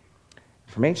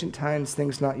 From ancient times,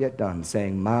 things not yet done,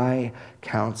 saying, my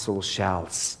counsel shall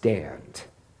stand.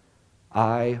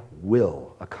 I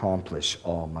will accomplish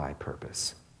all my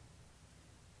purpose.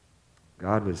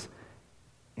 God was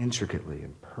intricately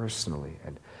and personally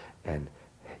and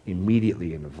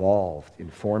immediately involved in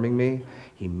forming me.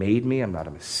 He made me. I'm not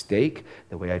a mistake.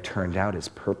 The way I turned out is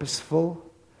purposeful.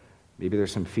 Maybe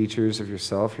there's some features of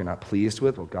yourself you're not pleased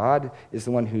with. Well, God is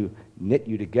the one who knit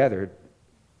you together.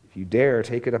 If you dare,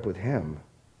 take it up with Him.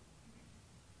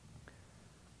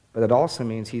 But it also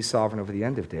means He's sovereign over the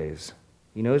end of days.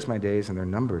 He knows my days, and they're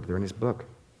numbered. They're in His book.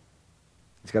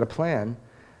 He's got a plan.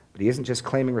 But He isn't just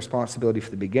claiming responsibility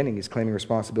for the beginning, He's claiming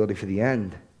responsibility for the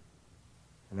end.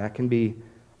 And that can be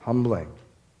humbling.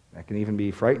 That can even be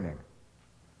frightening.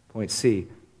 Point C,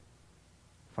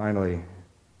 finally,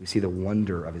 we see the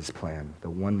wonder of His plan. The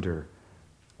wonder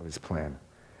of His plan.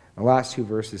 In the last two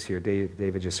verses here,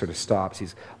 David just sort of stops.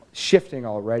 He's shifting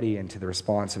already into the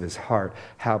response of his heart.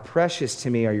 How precious to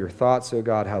me are your thoughts, O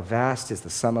God. How vast is the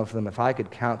sum of them. If I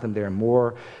could count them, they are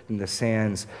more than the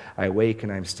sands. I awake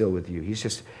and I am still with you. He's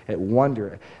just at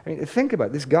wonder. I mean, think about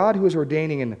it. This God who is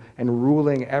ordaining and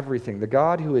ruling everything, the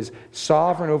God who is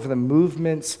sovereign over the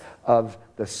movements of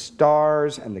the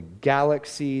stars and the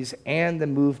galaxies and the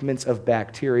movements of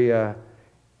bacteria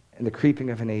and the creeping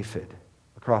of an aphid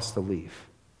across the leaf,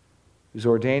 who's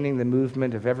ordaining the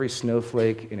movement of every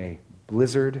snowflake in a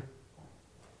blizzard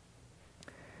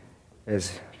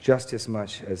as just as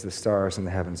much as the stars in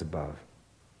the heavens above,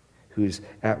 who's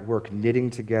at work knitting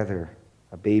together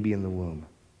a baby in the womb.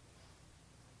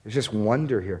 There's just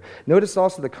wonder here. Notice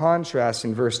also the contrast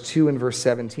in verse 2 and verse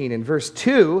 17. In verse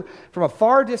 2, from a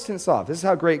far distance off, this is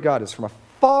how great God is, from a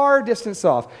far distance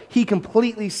off, He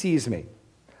completely sees me.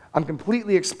 I'm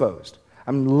completely exposed.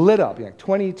 I'm lit up,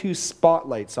 22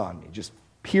 spotlights on me, just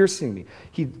piercing me.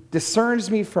 He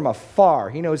discerns me from afar.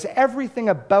 He knows everything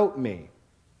about me.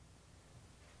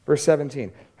 Verse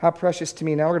 17, how precious to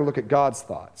me. Now we're going to look at God's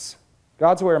thoughts.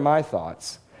 God's aware of my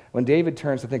thoughts. When David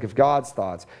turns to think of God's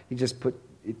thoughts, he just put,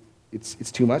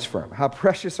 it's too much for him. How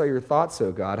precious are your thoughts,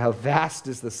 O God. How vast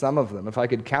is the sum of them. If I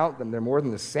could count them, they're more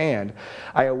than the sand.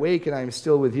 I awake and I am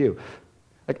still with you.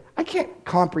 I can't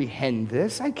comprehend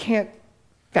this. I can't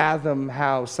fathom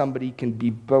how somebody can be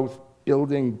both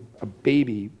building a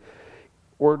baby,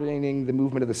 ordaining the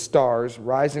movement of the stars,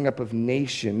 rising up of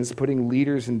nations, putting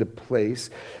leaders into place,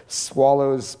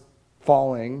 swallows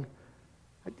falling.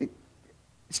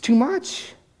 It's too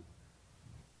much.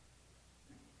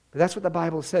 But that's what the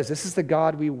Bible says. This is the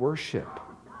God we worship.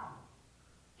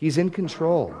 He's in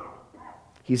control.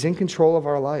 He's in control of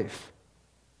our life.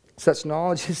 Such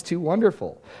knowledge is too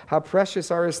wonderful. How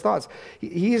precious are His thoughts.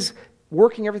 He's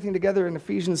working everything together in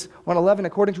Ephesians 1:11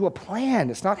 according to a plan.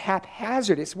 It's not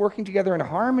haphazard. It's working together in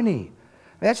harmony. I mean,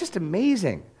 that's just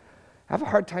amazing. I have a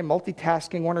hard time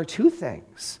multitasking one or two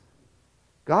things.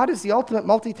 God is the ultimate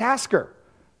multitasker,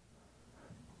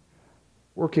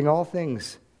 working all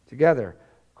things together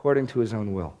according to His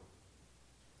own will.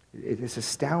 It's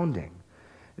astounding.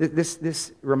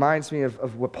 This reminds me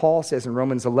of what Paul says in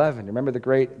Romans 11. Remember the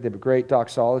great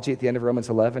doxology at the end of Romans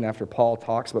 11 after Paul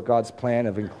talks about God's plan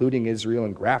of including Israel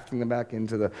and grafting them back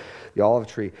into the olive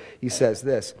tree. He says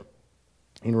this,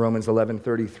 in Romans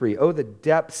 11:33. Oh, the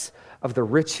depths of the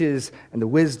riches and the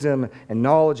wisdom and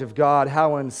knowledge of God.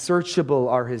 How unsearchable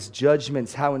are his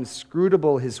judgments, how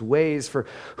inscrutable his ways. For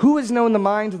who has known the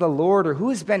mind of the Lord, or who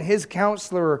has been his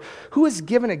counselor, or who has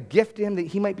given a gift to him that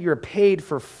he might be repaid?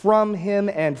 For from him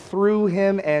and through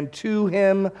him and to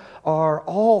him are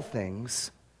all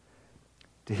things.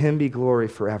 To him be glory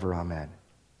forever. Amen.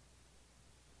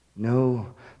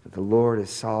 Know that the Lord is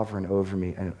sovereign over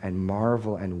me, and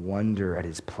marvel and wonder at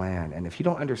his plan. And if you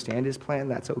don't understand his plan,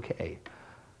 that's okay.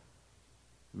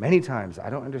 Many times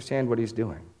I don't understand what he's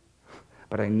doing,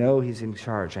 but I know he's in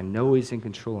charge. I know he's in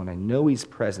control, and I know he's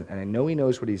present, and I know he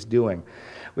knows what he's doing,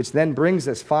 which then brings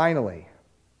us finally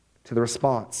to the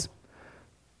response,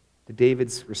 to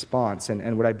David's response.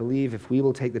 And what I believe, if we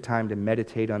will take the time to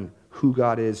meditate on who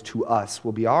God is to us,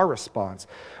 will be our response.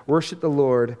 Worship the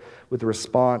Lord with the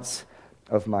response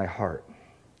of my heart.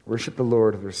 Worship the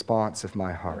Lord with the response of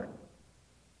my heart.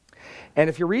 And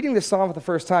if you're reading this psalm for the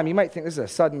first time, you might think this is a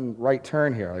sudden right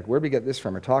turn here. Like, where do we get this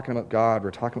from? We're talking about God.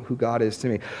 We're talking about who God is to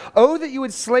me. Oh, that you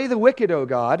would slay the wicked, O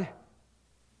God.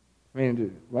 I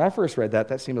mean, when I first read that,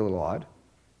 that seemed a little odd,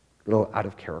 a little out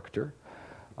of character.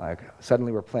 Like,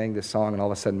 suddenly we're playing this song, and all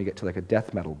of a sudden we get to like a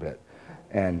death metal bit.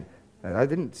 And I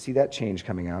didn't see that change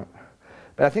coming out.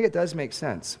 But I think it does make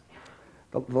sense.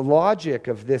 The logic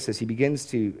of this as he begins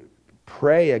to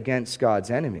pray against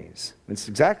God's enemies, it's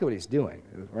exactly what he's doing.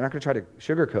 We're not going to try to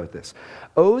sugarcoat this.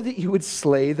 Oh, that you would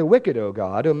slay the wicked, O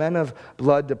God. O men of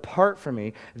blood, depart from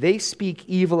me. They speak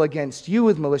evil against you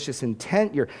with malicious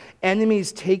intent. Your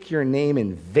enemies take your name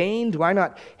in vain. Do I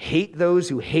not hate those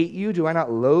who hate you? Do I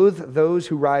not loathe those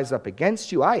who rise up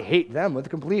against you? I hate them with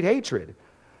complete hatred.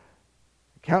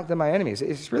 Count them my enemies.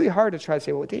 It's really hard to try to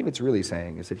say, well, what David's really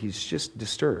saying is that he's just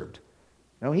disturbed.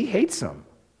 No, he hates them.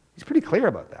 He's pretty clear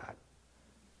about that.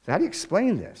 So how do you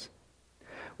explain this?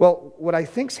 Well, what I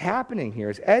think's happening here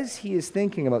is as he is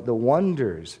thinking about the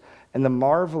wonders and the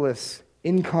marvelous,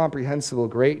 incomprehensible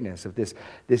greatness of this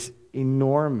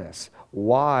enormous,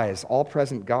 wise,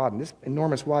 all-present God, and this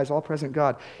enormous, wise, all-present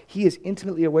God, he is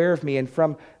intimately aware of me, and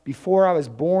from before I was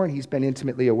born, he's been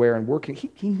intimately aware and working.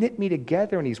 He knit me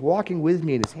together, and he's walking with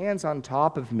me, and his hand's on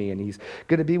top of me, and he's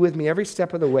going to be with me every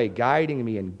step of the way, guiding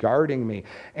me and guarding me.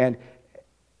 And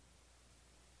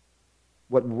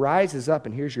what rises up,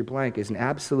 and here's your blank, is an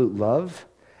absolute love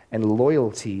and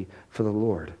loyalty for the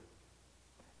Lord.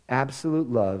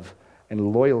 Absolute love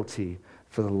and loyalty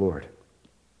for the Lord.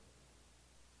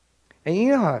 And you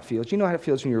know how it feels. You know how it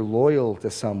feels when you're loyal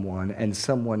to someone and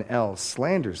someone else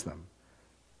slanders them.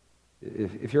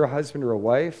 If you're a husband or a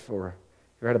wife, or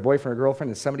you had a boyfriend or girlfriend,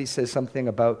 and somebody says something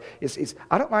about,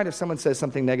 I don't mind if someone says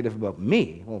something negative about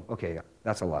me. Well, okay,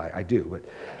 that's a lie. I do, but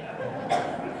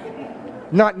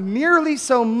not nearly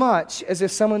so much as if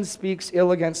someone speaks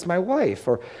ill against my wife.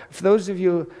 Or for those of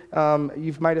you,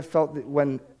 you might have felt that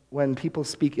when people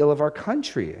speak ill of our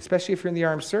country, especially if you're in the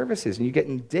armed services, and you get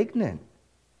indignant.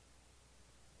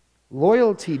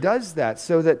 Loyalty does that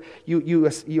so that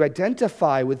you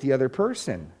identify with the other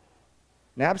person.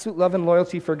 An absolute love and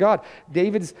loyalty for God.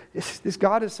 This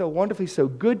God is so wonderfully so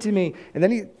good to me. And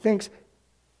then he thinks,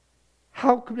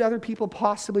 how could other people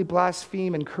possibly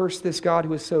blaspheme and curse this God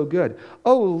who is so good?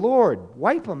 Oh, Lord,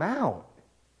 wipe them out.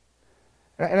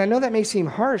 And I know that may seem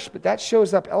harsh, but that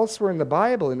shows up elsewhere in the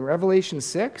Bible, in Revelation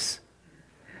 6.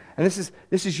 And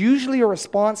this is usually a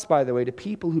response, by the way, to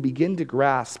people who begin to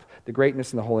grasp the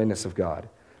greatness and the holiness of God.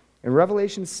 In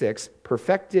Revelation 6,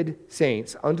 perfected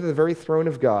saints under the very throne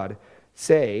of God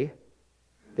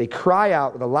they cry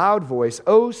out with a loud voice,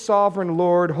 O sovereign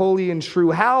Lord, holy and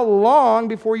true, how long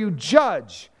before you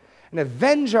judge and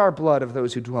avenge our blood of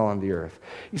those who dwell on the earth?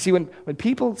 You see, when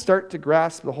people start to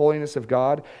grasp the holiness of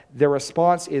God, their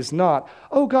response is not,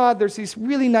 oh God, there's these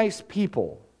really nice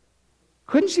people.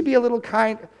 Couldn't you be a little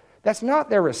kind? That's not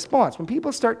their response. When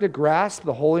people start to grasp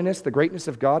the holiness, the greatness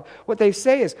of God, what they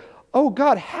say is, oh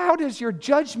God, how does your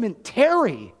judgment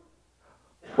tarry?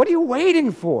 What are you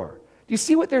waiting for? Do you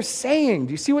see what they're saying?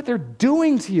 Do you see what they're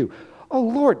doing to you? Oh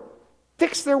Lord,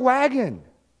 fix their wagon.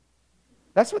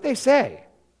 That's what they say.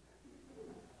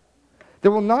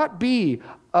 There will not be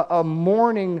a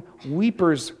mourning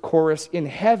weepers chorus in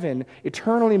heaven,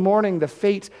 eternally mourning the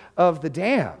fate of the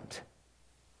damned.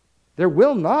 There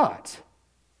will not.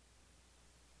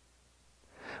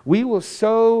 We will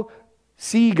so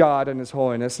see God in his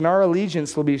holiness, and our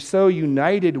allegiance will be so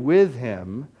united with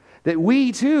him that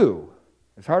we too,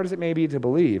 as hard as it may be to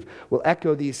believe, will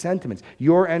echo these sentiments.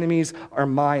 Your enemies are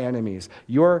my enemies.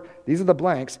 These are the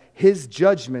blanks. His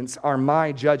judgments are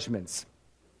my judgments.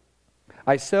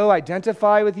 I so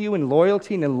identify with you in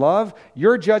loyalty and in love.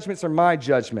 Your judgments are my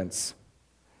judgments.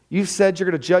 You said you're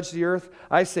going to judge the earth.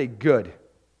 I say good.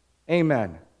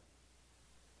 Amen.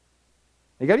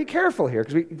 You got to be careful here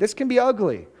because this can be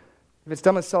ugly if it's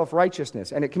done with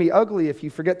self-righteousness. And it can be ugly if you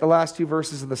forget the last two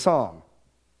verses of the psalm.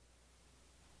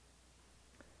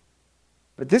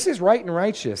 But this is right and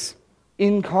righteous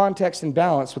in context and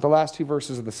balance with the last two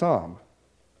verses of the psalm.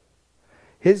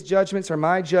 His judgments are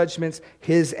my judgments.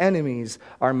 His enemies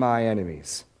are my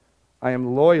enemies. I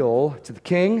am loyal to the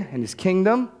king and his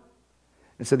kingdom.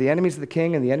 And so the enemies of the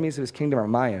king and the enemies of his kingdom are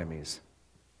my enemies.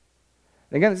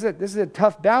 And again, this is a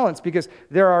tough balance because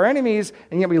they're our enemies,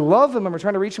 and yet we love them and we're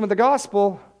trying to reach them with the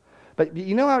gospel. But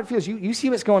you know how it feels. You see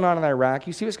what's going on in Iraq.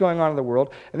 You see what's going on in the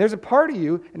world. And there's a part of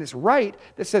you, and it's right,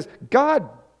 that says, God,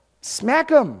 smack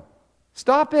them.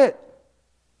 Stop it.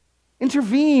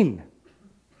 Intervene.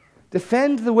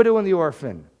 Defend the widow and the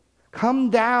orphan.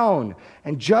 Come down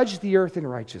and judge the earth in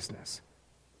righteousness.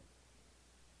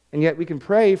 And yet we can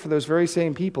pray for those very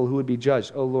same people who would be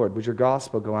judged. Oh Lord, would your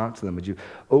gospel go out to them? Would you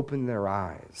open their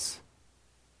eyes?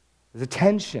 There's a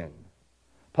tension.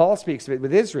 Paul speaks of it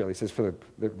with Israel. He says, for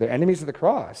the enemies of the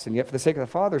cross, and yet for the sake of the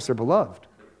fathers, they're beloved.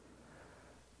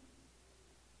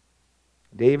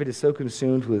 David is so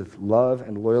consumed with love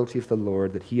and loyalty for the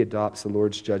Lord that he adopts the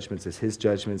Lord's judgments as his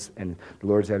judgments, and the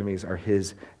Lord's enemies are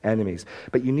his enemies.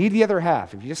 But you need the other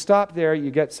half. If you just stop there, you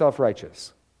get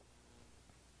self-righteous.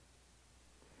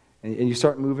 And you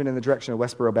start moving in the direction of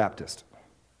Westboro Baptist.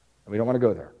 And we don't want to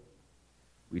go there.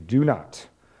 We do not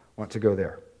want to go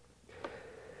there.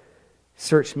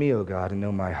 Search me, O God, and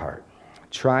know my heart.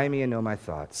 Try me and know my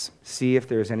thoughts. See if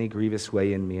there is any grievous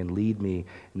way in me, and lead me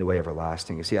in the way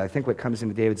everlasting. You see, I think what comes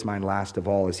into David's mind last of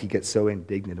all is he gets so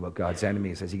indignant about God's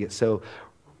enemies, as he gets so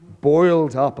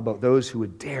boiled up about those who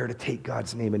would dare to take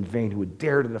God's name in vain, who would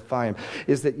dare to defy him,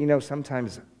 is that,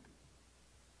 sometimes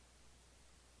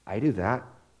I do that.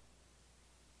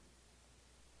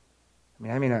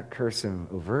 I may not curse him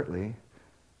overtly,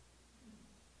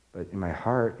 but in my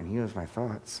heart, and he knows my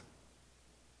thoughts.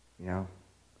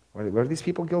 What are these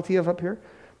people guilty of up here?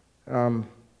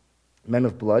 Men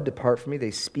of blood, depart from me. They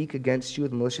speak against you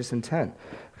with malicious intent.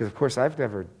 Because, of course, I've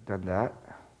never done that.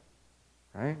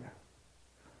 Right?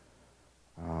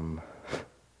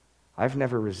 I've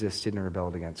never resisted and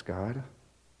rebelled against God.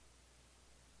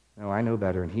 No, I know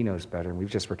better, and he knows better, and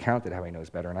we've just recounted how he knows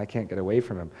better, and I can't get away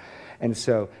from him. And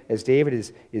so, as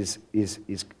David is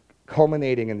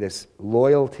culminating in this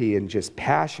loyalty and just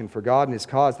passion for God and his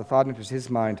cause, the thought enters his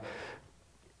mind,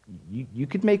 you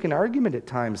could make an argument at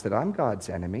times that I'm God's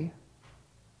enemy.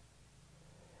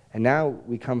 And now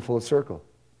we come full circle.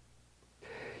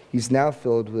 He's now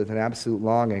filled with an absolute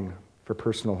longing for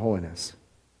personal holiness.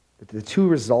 The two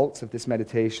results of this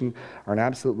meditation are an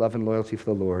absolute love and loyalty for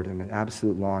the Lord and an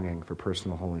absolute longing for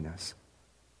personal holiness.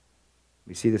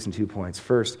 We see this in 2 points.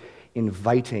 First,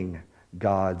 inviting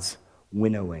God's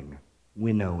winnowing,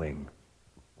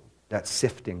 that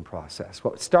sifting process.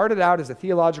 What started out as a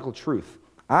theological truth,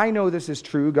 I know this is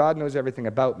true, God knows everything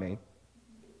about me,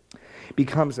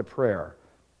 becomes a prayer.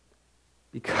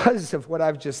 Because of what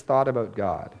I've just thought about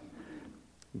God,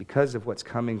 because of what's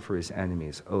coming for his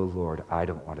enemies, oh Lord, I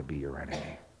don't want to be your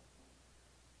enemy.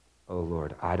 Oh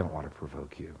Lord, I don't want to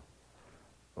provoke you.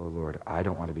 Oh Lord, I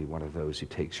don't want to be one of those who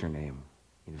takes your name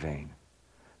in vain.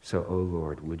 So, oh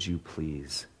Lord, would you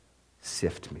please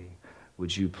sift me?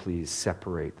 Would you please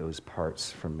separate those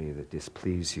parts from me that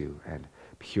displease you and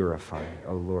purify me?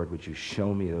 Oh Lord, would you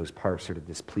show me those parts that are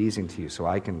displeasing to you so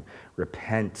I can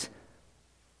repent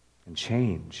and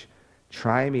change?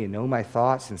 Try me and know my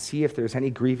thoughts and see if there's any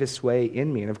grievous way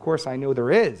in me. And of course, I know there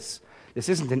is. This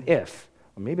isn't an if.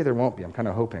 Well, maybe there won't be. I'm kind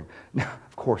of hoping. No,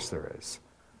 of course there is.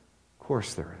 Of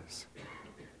course there is.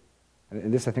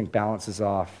 And this, I think, balances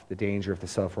off the danger of the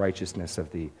self-righteousness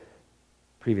of the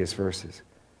previous verses.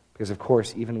 Because, of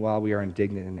course, even while we are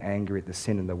indignant and angry at the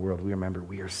sin in the world, we remember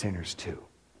we are sinners too.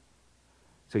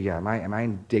 So yeah, am I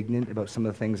indignant about some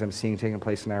of the things I'm seeing taking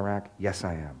place in Iraq? Yes,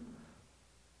 I am.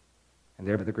 And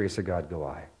there but the grace of God go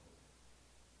I.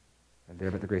 And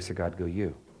there but the grace of God go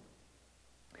you.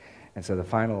 And so the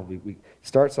final, we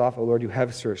starts off, oh Lord, you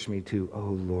have searched me, to,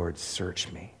 oh Lord,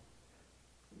 search me.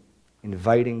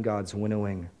 Inviting God's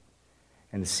winnowing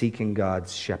and seeking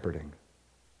God's shepherding.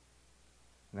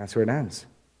 And that's where it ends.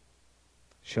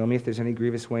 Show me if there's any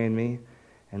grievous way in me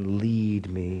and lead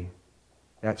me.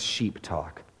 That's sheep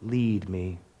talk. Lead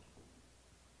me.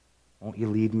 Won't you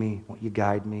lead me? Won't you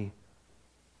guide me?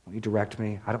 Won't you direct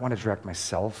me? I don't want to direct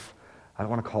myself. I don't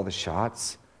want to call the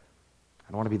shots.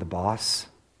 I don't want to be the boss.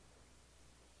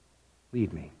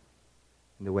 Lead me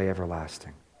in the way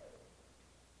everlasting.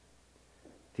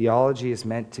 Theology is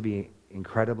meant to be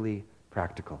incredibly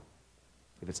practical.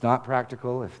 If it's not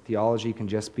practical, if theology can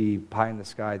just be pie in the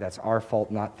sky, that's our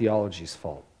fault, not theology's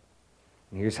fault.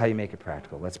 And here's how you make it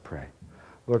practical. Let's pray.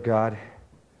 Lord God,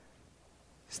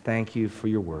 just thank you for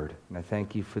your word, and I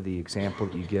thank you for the example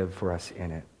that you give for us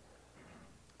in it.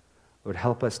 Lord,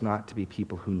 help us not to be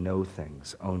people who know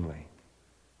things only,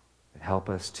 but help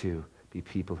us to be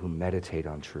people who meditate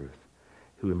on truth,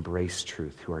 who embrace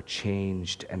truth, who are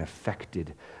changed and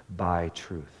affected by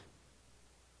truth.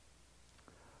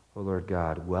 Oh Lord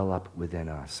God, well up within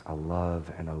us a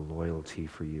love and a loyalty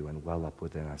for you, and well up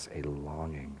within us a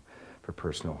longing for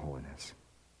personal holiness.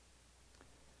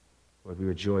 Lord, we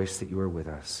rejoice that you are with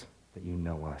us, that you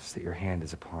know us, that your hand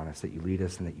is upon us, that you lead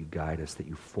us and that you guide us, that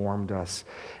you formed us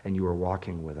and you are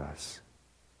walking with us.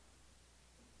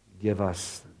 Give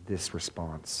us this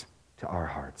response to our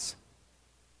hearts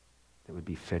that would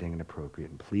be fitting and appropriate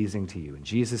and pleasing to you. In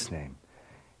Jesus' name,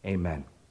 amen.